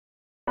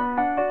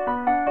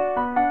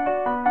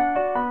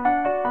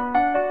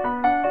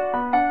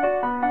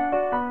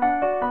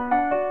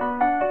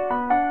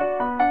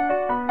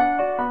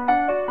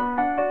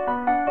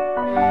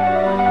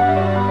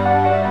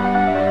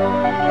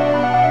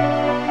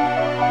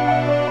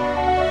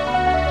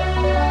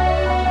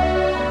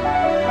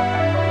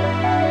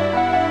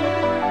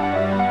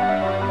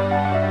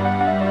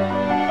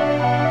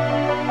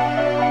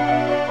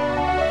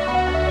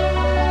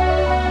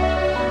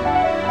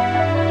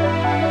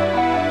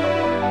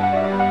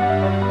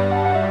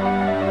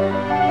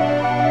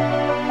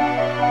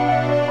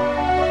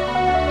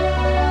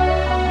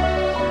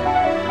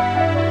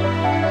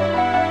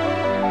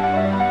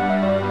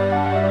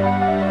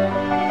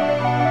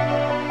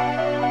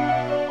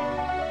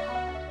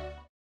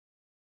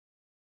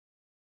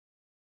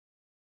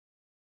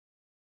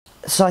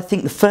So I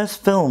think the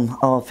first film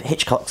of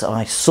Hitchcock's that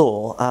I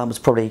saw was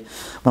probably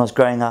when I was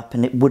growing up,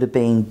 and it would have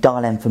been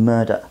Dial M for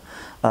Murder,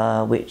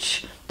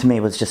 which to me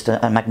was just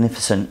a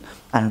magnificent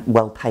and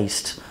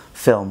well-paced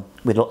film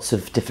with lots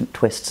of different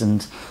twists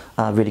and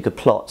really good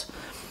plot.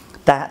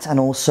 That, and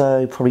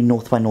also probably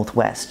North by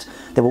Northwest.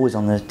 They were always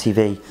on the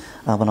TV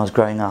when I was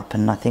growing up,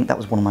 and I think that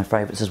was one of my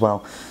favourites as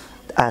well.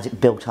 As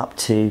it built up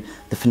to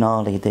the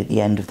finale,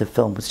 the end of the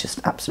film was just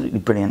absolutely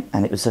brilliant,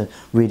 and it was a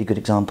really good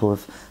example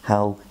of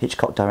how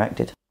Hitchcock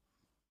directed.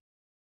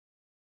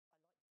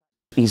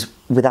 He's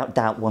without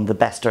doubt one of the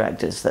best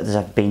directors that there's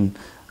ever been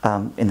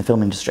in the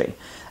film industry,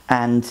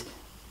 and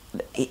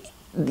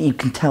you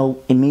can tell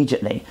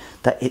immediately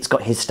that it's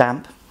got his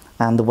stamp,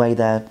 and the way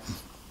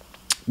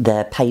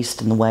they're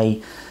paced and the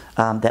way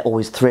they're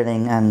always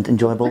thrilling and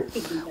enjoyable.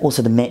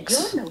 Also the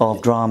mix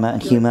of drama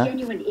and humour.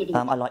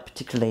 I like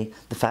particularly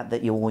the fact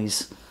that you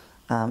always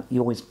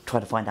try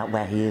to find out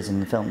where he is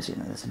in the films. You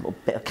know, there's a little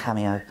bit of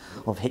cameo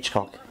of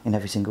Hitchcock in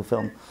every single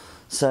film.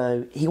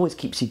 So he always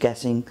keeps you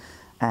guessing,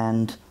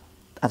 and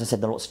as I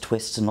said, there are lots of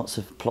twists and lots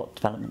of plot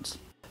developments.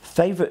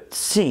 Favourite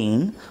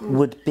scene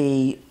would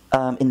be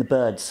in The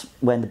Birds,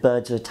 when the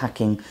birds are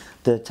attacking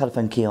the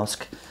telephone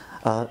kiosk,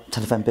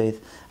 telephone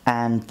booth,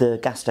 and the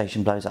gas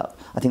station blows up.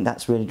 I think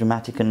that's really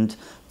dramatic and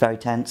very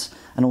tense.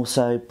 And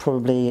also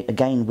probably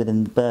again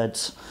within The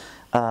Birds,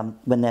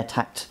 when they're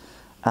attacked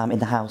in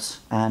the house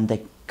and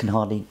they can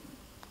hardly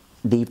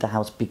leave the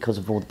house because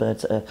of all the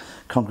birds that are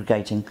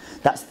congregating.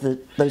 Those are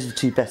the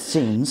two best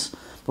scenes.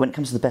 But when it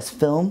comes to the best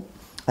film,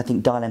 I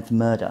think Dial M for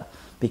Murder,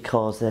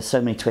 because there's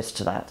so many twists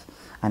to that,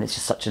 and it's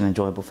just such an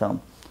enjoyable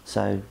film.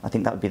 So I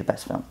think that would be the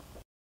best film.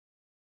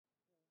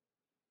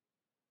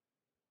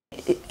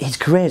 His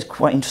career is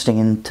quite interesting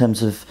in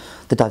terms of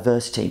the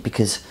diversity,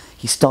 because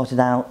he started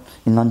out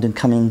in London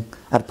coming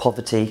out of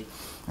poverty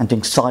and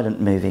doing silent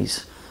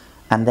movies,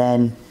 and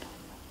then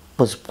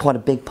was quite a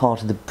big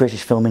part of the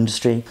British film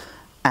industry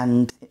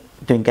and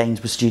doing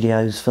Gainsborough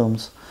Studios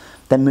films.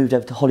 Then moved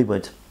over to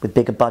Hollywood with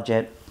bigger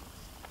budget,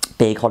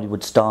 big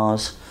Hollywood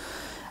stars,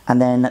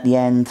 and then at the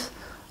end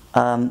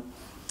I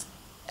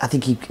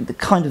think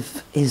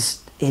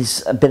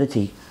his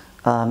ability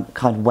kind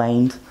of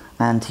waned,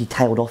 and he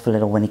tailed off a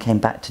little when he came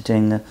back to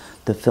doing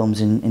the films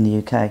in the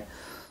UK.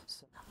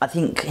 I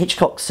think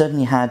Hitchcock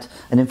certainly had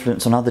an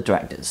influence on other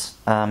directors.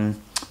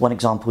 One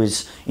example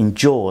is in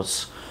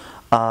Jaws,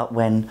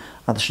 when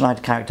the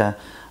Schneider character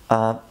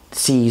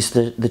sees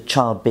the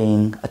child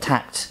being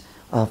attacked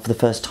for the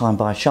first time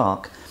by a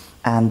shark,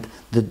 and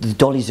the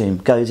dolly zoom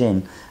goes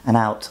in and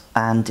out,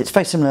 and it's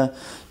very similar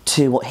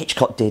to what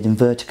Hitchcock did in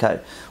Vertigo,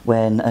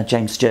 when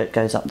James Stewart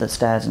goes up the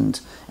stairs, and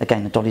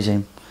again a dolly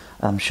zoom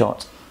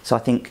shot. So I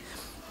think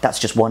that's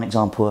just one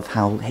example of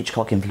how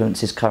Hitchcock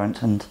influences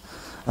current and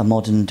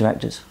modern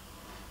directors.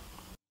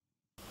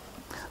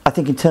 I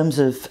think in terms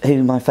of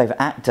who my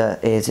favourite actor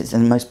is, it's the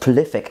most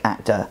prolific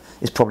actor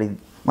is probably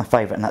my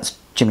favourite, and that's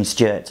Jimmy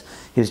Stewart.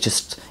 He was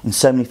just in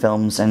so many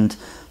films and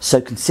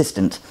so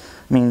consistent.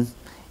 I mean,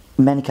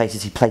 in many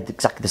cases he played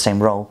exactly the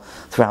same role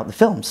throughout the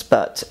films,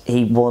 but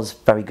he was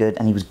very good,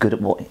 and he was good at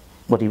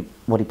what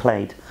he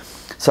played.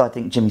 So I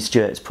think Jimmy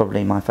Stewart is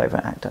probably my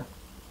favourite actor.